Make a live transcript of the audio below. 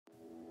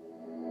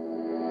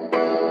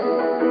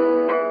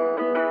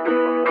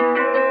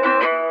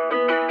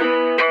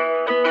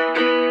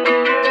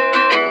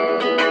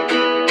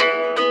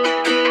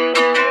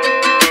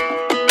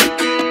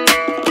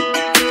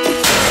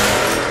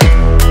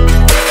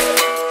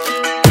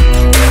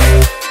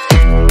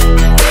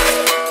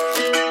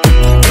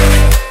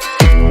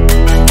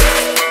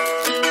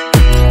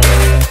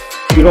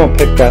don't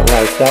pick that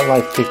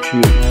life picks you.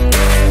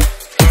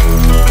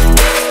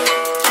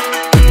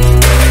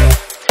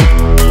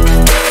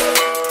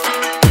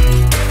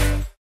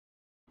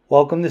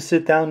 Welcome to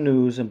Sit Down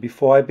News, and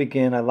before I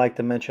begin, I'd like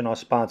to mention our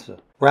sponsor.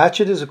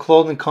 Ratchet is a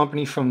clothing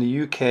company from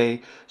the UK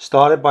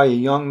started by a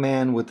young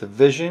man with a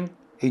vision,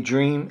 a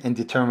dream, and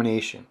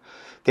determination.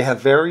 They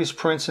have various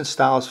prints and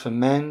styles for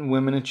men,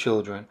 women, and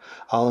children.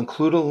 I'll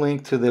include a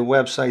link to their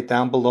website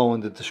down below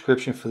in the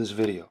description for this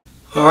video.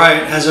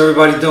 Alright, how's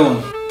everybody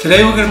doing?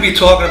 Today we're going to be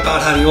talking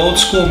about how the old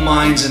school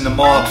minds in the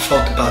mob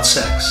felt about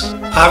sex.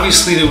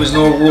 Obviously there was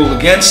no rule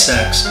against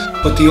sex,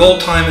 but the old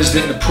timers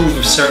didn't approve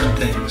of certain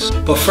things.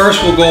 But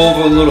first we'll go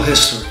over a little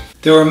history.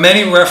 There are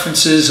many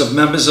references of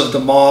members of the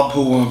mob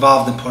who were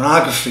involved in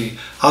pornography.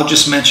 I'll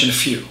just mention a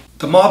few.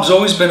 The mob's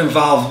always been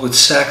involved with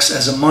sex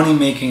as a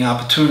money-making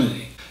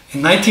opportunity.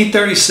 In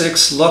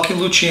 1936, Lucky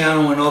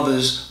Luciano and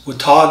others were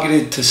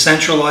targeted to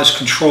centralize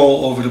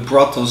control over the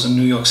brothels in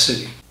New York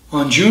City.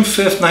 On June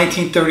 5,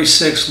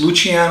 1936,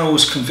 Luciano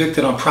was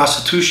convicted on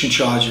prostitution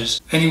charges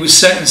and he was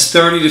sentenced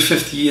 30 to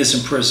 50 years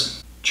in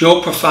prison.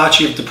 Joe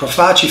Profaci of the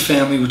Profaci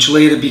family, which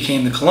later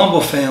became the Colombo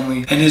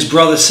family, and his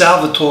brother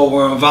Salvatore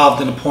were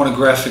involved in the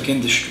pornographic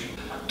industry.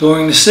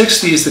 During the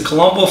 60s, the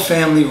Colombo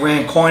family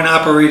ran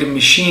coin-operated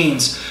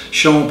machines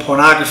showing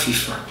pornography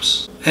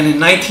films. And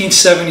in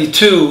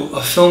 1972,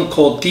 a film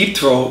called Deep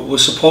Throat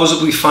was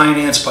supposedly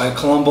financed by a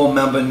Colombo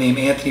member named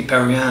Anthony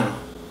Periano.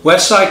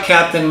 Westside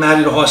Captain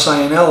Matty the Horse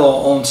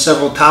Ianello owned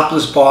several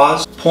topless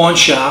bars, pawn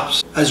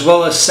shops, as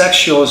well as sex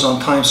shows on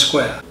Times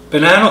Square.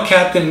 Banana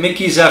Captain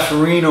Mickey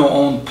Zaffarino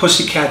owned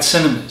Pussycat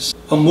Cinemas,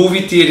 a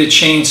movie theater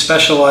chain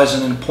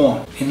specializing in porn.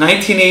 In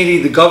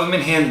 1980, the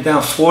government handed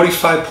down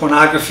 45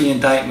 pornography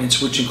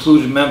indictments, which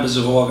included members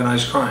of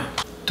organized crime.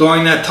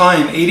 During that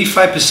time,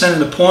 85% of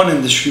the porn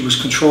industry was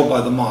controlled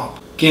by the mob.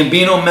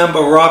 Gambino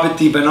member Robert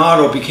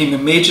DiBernardo became a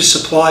major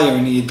supplier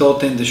in the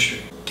adult industry.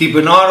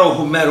 DiBernardo,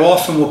 who met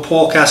often with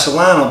Paul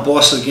Castellano,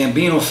 boss of the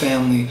Gambino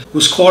family,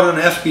 was caught on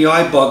an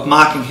FBI bug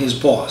mocking his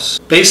boss,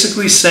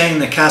 basically saying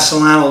that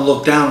Castellano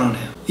looked down on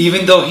him.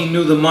 Even though he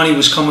knew the money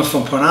was coming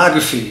from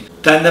pornography,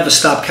 that never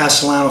stopped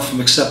Castellano from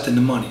accepting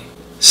the money.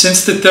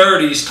 Since the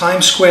 30s,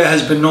 Times Square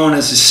has been known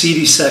as the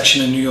seedy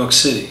section in New York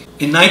City.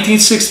 In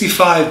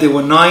 1965, there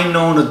were 9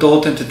 known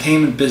adult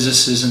entertainment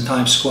businesses in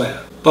Times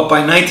Square, but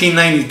by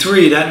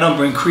 1993, that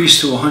number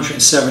increased to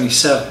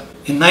 177.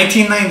 In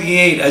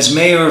 1998, as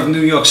mayor of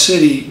New York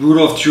City,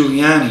 Rudolph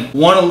Giuliani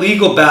won a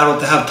legal battle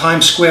to have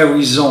Times Square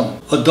rezoned.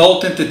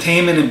 Adult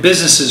entertainment and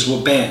businesses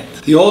were banned.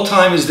 The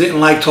old-timers didn't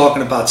like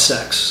talking about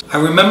sex.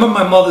 I remember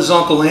my mother's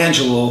Uncle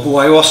Angelo, who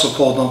I also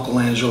called Uncle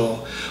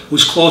Angelo,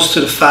 was close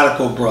to the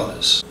Fatico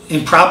brothers.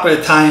 In proper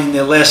Italian,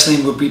 their last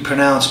name would be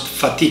pronounced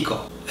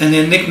Fatico, and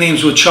their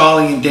nicknames were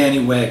Charlie and Danny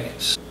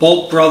Wagons.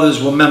 Both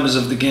brothers were members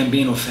of the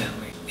Gambino family.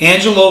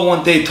 Angelo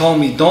one day told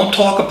me, "Don't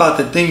talk about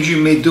the things you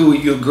may do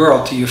with your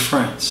girl to your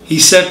friends." He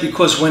said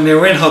because when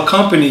they're in her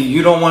company,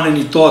 you don't want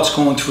any thoughts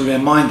going through their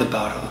mind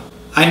about her.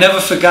 I never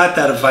forgot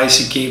that advice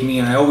he gave me,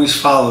 and I always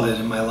followed it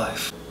in my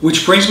life.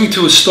 Which brings me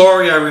to a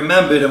story I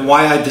remembered and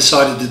why I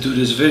decided to do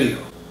this video.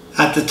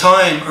 At the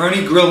time,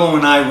 Ernie Grillo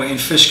and I were in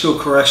Fishkill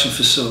Correction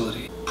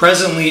Facility.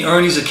 Presently,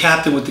 Ernie's a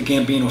captain with the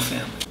Gambino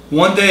family.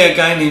 One day, a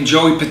guy named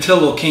Joey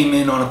Patillo came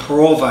in on a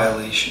parole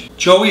violation.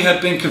 Joey had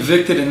been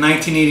convicted in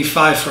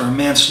 1985 for a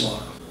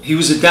manslaughter. He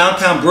was a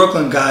downtown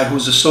Brooklyn guy who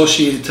was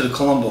associated to the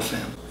Colombo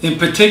family. In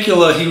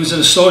particular, he was an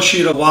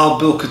associate of Wild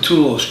Bill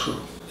Catullo's crew.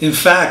 In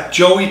fact,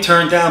 Joey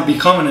turned down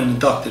becoming an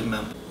inducted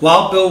member.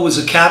 Wild Bill was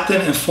a captain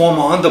and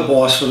former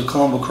underboss for the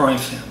Colombo crime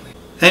family.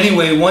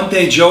 Anyway, one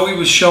day Joey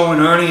was showing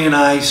Ernie and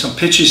I some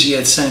pictures he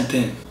had sent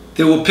in.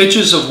 There were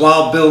pictures of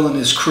Wild Bill and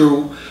his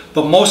crew,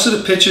 but most of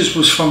the pictures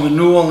was from a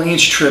New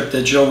Orleans trip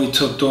that Joey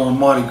took during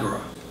Mardi Gras.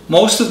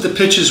 Most of the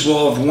pictures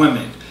were of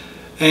women,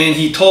 and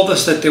he told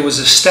us that there was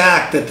a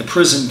stack that the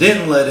prison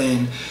didn't let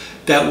in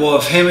that were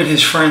of him and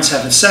his friends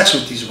having sex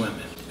with these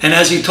women. And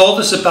as he told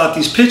us about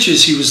these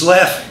pictures, he was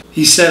laughing.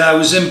 He said, "I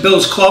was in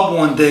Bill's club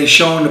one day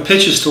showing the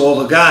pictures to all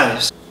the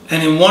guys,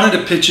 and in one of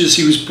the pictures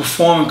he was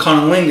performing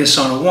cunnilingus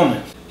on a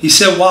woman." He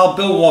said Wild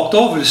Bill walked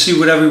over to see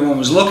what everyone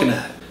was looking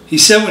at. He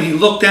said when he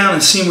looked down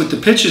and seen what the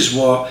pictures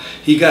were,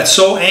 he got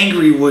so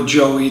angry with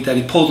Joey that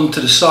he pulled him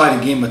to the side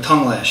and gave him a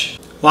tongue lashing.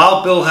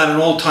 Wild Bill had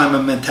an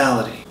old-timer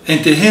mentality,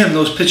 and to him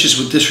those pictures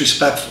were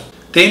disrespectful.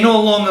 They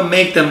no longer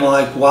make them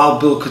like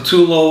Wild Bill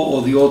Catullo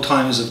or the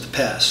old-timers of the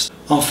past.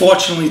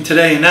 Unfortunately,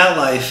 today in that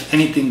life,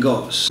 anything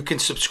goes. You can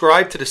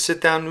subscribe to the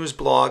Sit Down News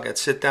blog at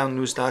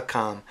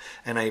sitdownnews.com,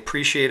 and I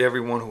appreciate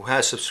everyone who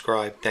has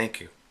subscribed. Thank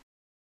you.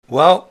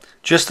 Well,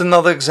 just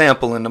another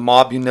example in the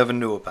mob you never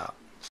knew about.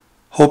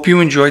 Hope you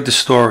enjoyed the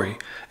story.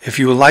 If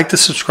you would like to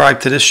subscribe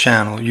to this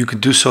channel, you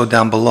could do so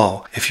down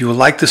below. If you would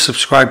like to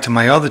subscribe to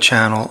my other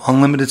channel,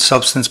 Unlimited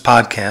Substance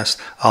Podcast,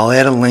 I'll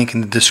add a link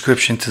in the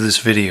description to this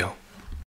video.